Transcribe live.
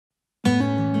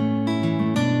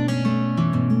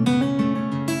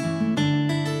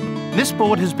This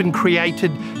board has been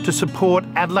created to support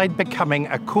Adelaide becoming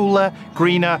a cooler,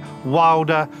 greener,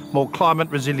 wilder, more climate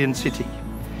resilient city.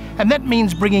 And that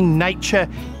means bringing nature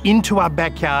into our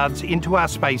backyards, into our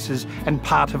spaces and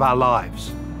part of our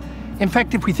lives. In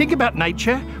fact, if we think about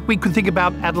nature, we could think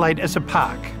about Adelaide as a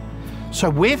park. So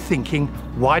we're thinking,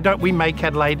 why don't we make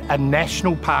Adelaide a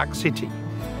national park city?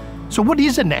 So what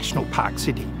is a national park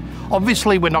city?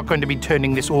 Obviously, we're not going to be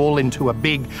turning this all into a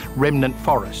big remnant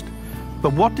forest.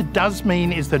 But what it does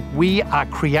mean is that we are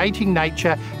creating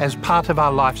nature as part of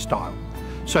our lifestyle.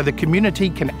 So the community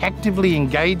can actively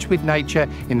engage with nature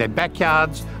in their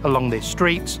backyards, along their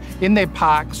streets, in their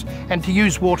parks, and to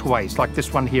use waterways like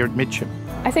this one here at Mitcham.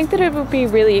 I think that it would be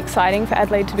really exciting for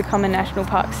Adelaide to become a national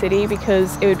park city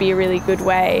because it would be a really good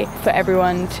way for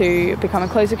everyone to become a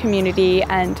closer community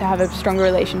and to have a stronger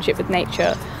relationship with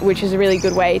nature, which is a really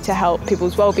good way to help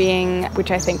people's well-being,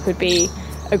 which I think would be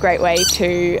a great way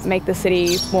to make the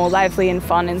city more lively and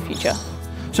fun in the future.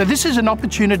 So this is an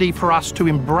opportunity for us to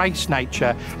embrace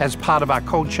nature as part of our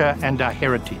culture and our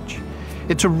heritage.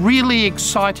 It's a really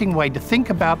exciting way to think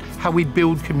about how we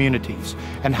build communities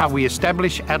and how we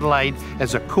establish Adelaide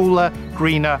as a cooler,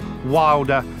 greener,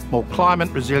 wilder, more climate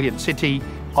resilient city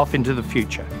off into the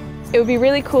future. It would be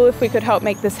really cool if we could help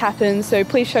make this happen, so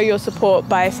please show your support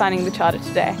by signing the Charter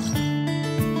today.